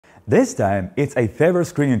This time, it's a favor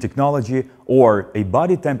screening technology or a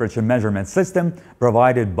body temperature measurement system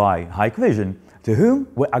provided by Hikvision, to whom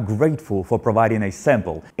we are grateful for providing a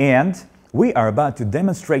sample. And we are about to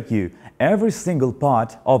demonstrate you every single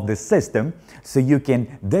part of the system so you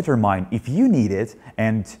can determine if you need it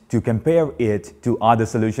and to compare it to other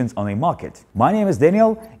solutions on the market. My name is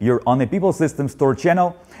Daniel, you're on the People Systems Store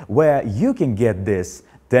channel where you can get this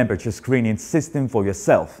temperature screening system for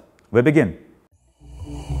yourself. We begin.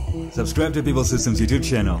 Subscribe to People Systems YouTube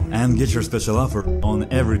channel and get your special offer on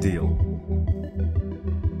every deal.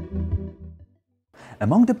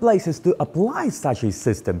 Among the places to apply such a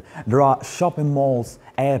system, there are shopping malls,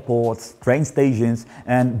 airports, train stations,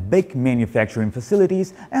 and big manufacturing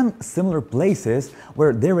facilities and similar places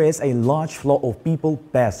where there is a large flow of people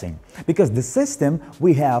passing. Because the system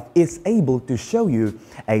we have is able to show you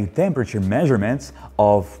a temperature measurements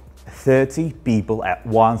of 30 people at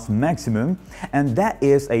once maximum, and that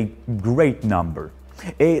is a great number.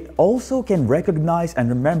 It also can recognize and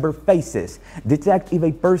remember faces, detect if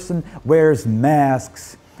a person wears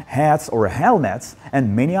masks, hats or helmets,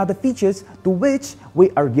 and many other features to which we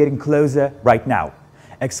are getting closer right now.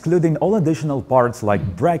 Excluding all additional parts like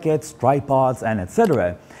brackets, tripods, and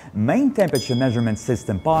etc., main temperature measurement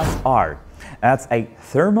system parts are: that's a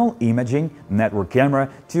thermal imaging network camera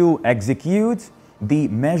to execute the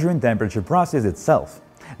measuring temperature process itself.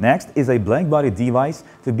 Next is a blank body device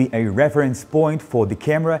to be a reference point for the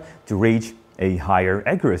camera to reach a higher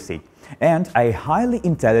accuracy. And a highly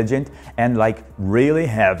intelligent and really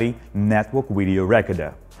heavy network video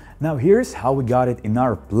recorder. Now here's how we got it in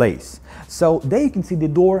our place. So there you can see the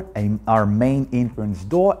door, our main entrance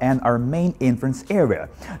door and our main entrance area.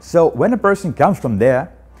 So when a person comes from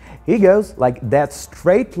there, he goes like that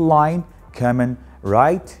straight line coming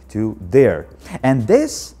right to there. And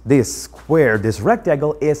this square, this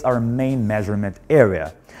rectangle is our main measurement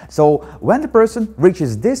area. So when the person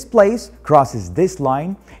reaches this place, crosses this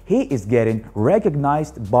line, he is getting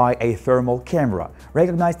recognized by a thermal camera.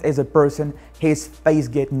 Recognized as a person, his face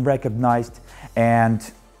getting recognized,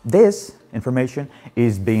 and this information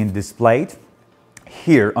is being displayed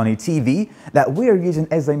here on a TV that we are using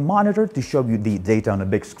as a monitor to show you the data on a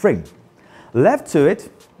big screen. Left to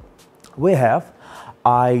it, we have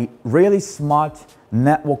a really smart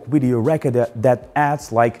network video recorder that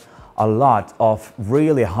adds a lot of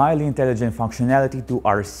really highly intelligent functionality to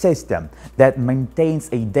our system, that maintains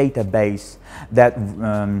a database, that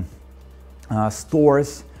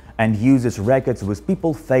stores and uses records with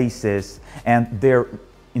people's faces and their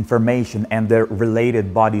information and their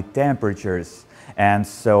related body temperatures, and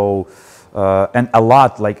so and a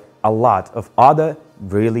lot of other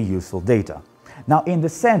really useful data. Now in the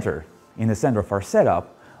center of our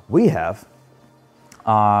setup, we have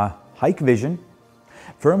Hikvision,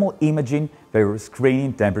 thermal imaging, favor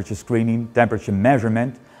screening, temperature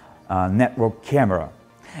measurement, network camera,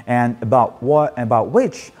 and about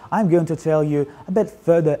which I'm going to tell you a bit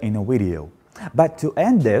further in a video. But to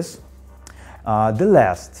end this, the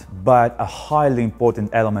last but a highly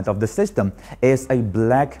important element of the system is a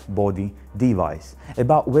black body device,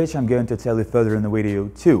 about which I'm going to tell you further in the video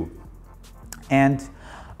too. And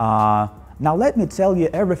now let me tell you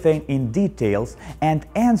everything in details and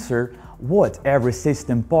answer what every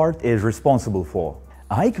system part is responsible for.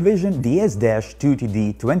 Hikvision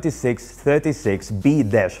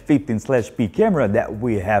DS-2TD2636B-15/P camera that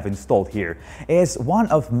we have installed here is one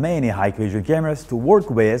of many Hikvision cameras to work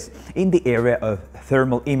with in the area of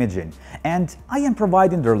thermal imaging, and I am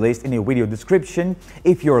providing their list in a video description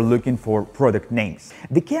if you're looking for product names.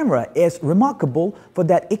 The camera is remarkable for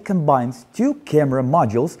that it combines two camera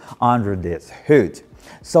modules under this hood.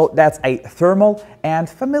 So that's a thermal and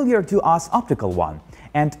familiar to us optical one.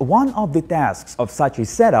 And one of the tasks of such a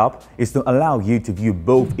setup is to allow you to view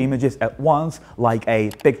both images at once, like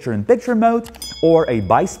a picture-in-picture mode or a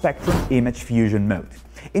bispectrum image fusion mode,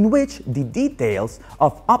 in which the details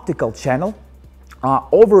of optical channel are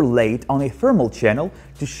overlaid on a thermal channel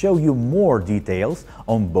to show you more details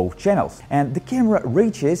on both channels. And the camera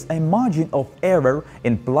reaches a margin of error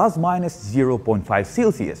in ±0.5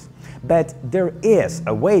 Celsius. But there is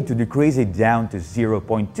a way to decrease it down to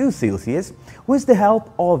 0.2 Celsius with the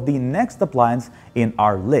help of the next appliance in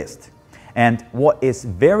our list. And what is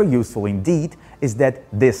very useful indeed is that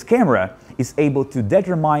this camera is able to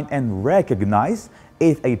determine and recognize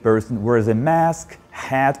if a person wears a mask,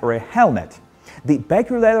 hat or a helmet. The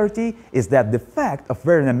peculiarity is that the fact of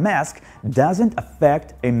wearing a mask doesn't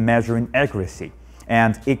affect a measuring accuracy,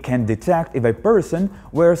 and it can detect if a person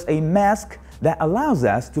wears a mask that allows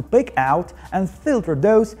us to pick out and filter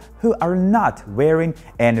those who are not wearing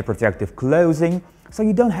any protective clothing, so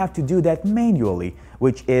you don't have to do that manually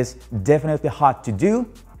which is definitely hard to do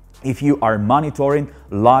if you are monitoring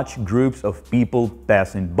large groups of people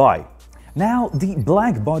passing by. Now, the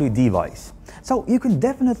black body device. So you can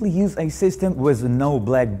definitely use a system with no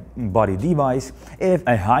black body device if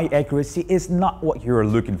a high accuracy is not what you're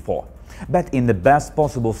looking for. But in the best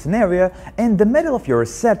possible scenario, in the middle of your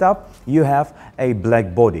setup, you have a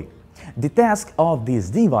black body. The task of this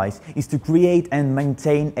device is to create and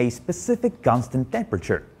maintain a specific constant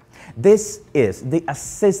temperature. This is the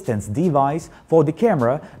assistance device for the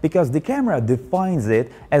camera because the camera defines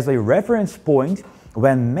it as a reference point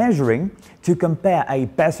when measuring to compare a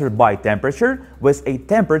passerby temperature with a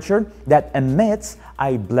temperature that emits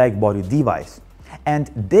a black body device. And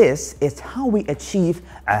this is how we achieve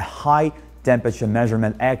a high temperature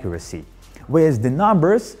measurement accuracy, with the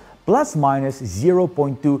numbers plus minus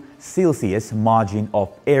 0.2 Celsius margin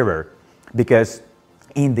of error, because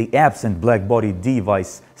in the absent black body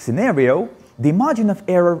device scenario, the margin of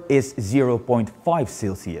error is 0.5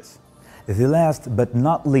 Celsius. The last but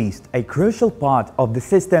not least, a crucial part of the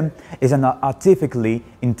system is an artificially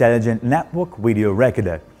intelligent network video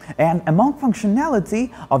recorder. And among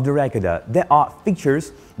functionality of the recorder, there are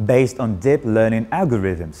features based on deep learning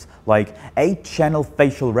algorithms like 8-channel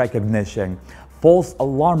facial recognition, false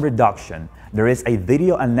alarm reduction. There is a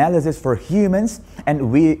video analysis for humans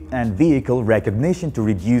and vehicle recognition to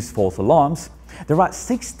reduce false alarms. There are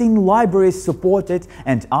 16 libraries supported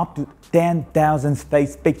and up to 10,000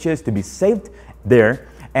 face pictures to be saved there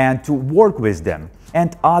and to work with them,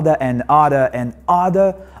 and a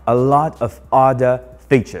lot of other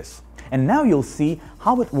features. And now you'll see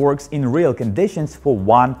how it works in real conditions for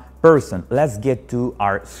one person. Let's get to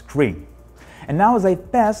our screen. And now as I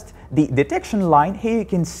passed the detection line, here you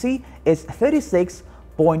can see it's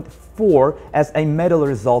 36.4 as a middle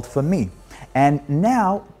result for me. And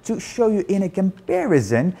now to show you in a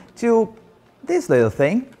comparison to this little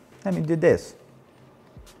thing, let me do this.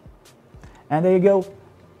 And there you go,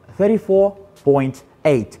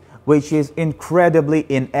 34.8, which is incredibly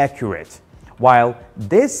inaccurate. While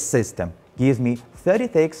this system gives me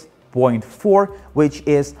 36.4, which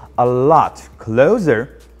is a lot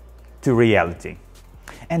closer to reality.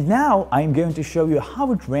 And now I'm going to show you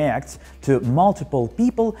how it reacts to multiple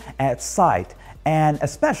people at site, and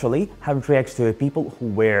especially how it reacts to people who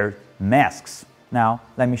wear masks. Now,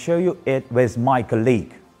 let me show you it with my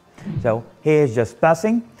colleague. So here's just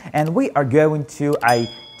passing, and we are going to a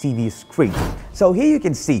TV screen. So here you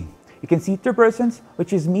can see two persons,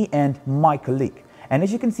 which is me and my colleague. And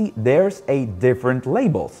as you can see, there's a different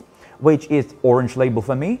labels, which is orange label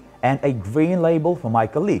for me and a green label for my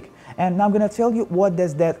colleague. And now I'm going to tell you what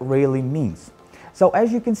does that really means. So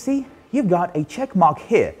as you can see, you've got a check mark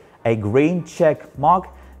here, a green check mark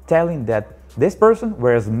telling that this person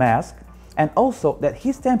wears a mask and also that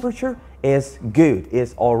his temperature is good,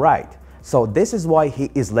 is all right. So this is why he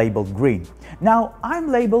is labeled green. Now I'm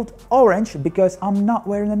labeled orange because I'm not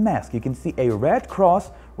wearing a mask. You can see a red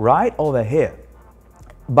cross right over here.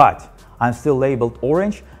 But I'm still labeled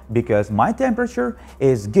orange because my temperature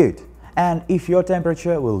is good. And if your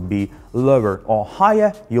temperature will be lower or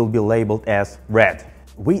higher, you'll be labeled as red.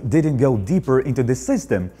 We didn't go deeper into the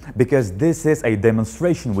system because this is a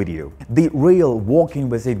demonstration video. The real walking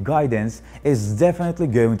with it guidance is definitely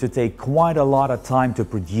going to take quite a lot of time to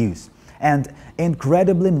produce and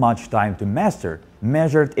incredibly much time to master,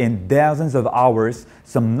 measured in thousands of hours,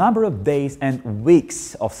 some number of days and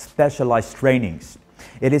weeks of specialized trainings.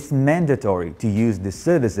 It is mandatory to use the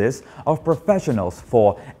services of professionals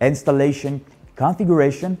for installation,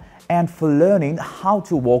 configuration, and for learning how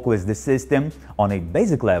to work with the system on a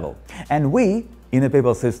basic level. And we, in the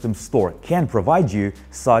People Systems Store, can provide you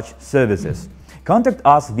such services. Contact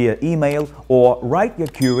us via email or write your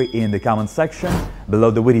query in the comment section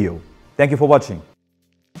below the video. Thank you for watching.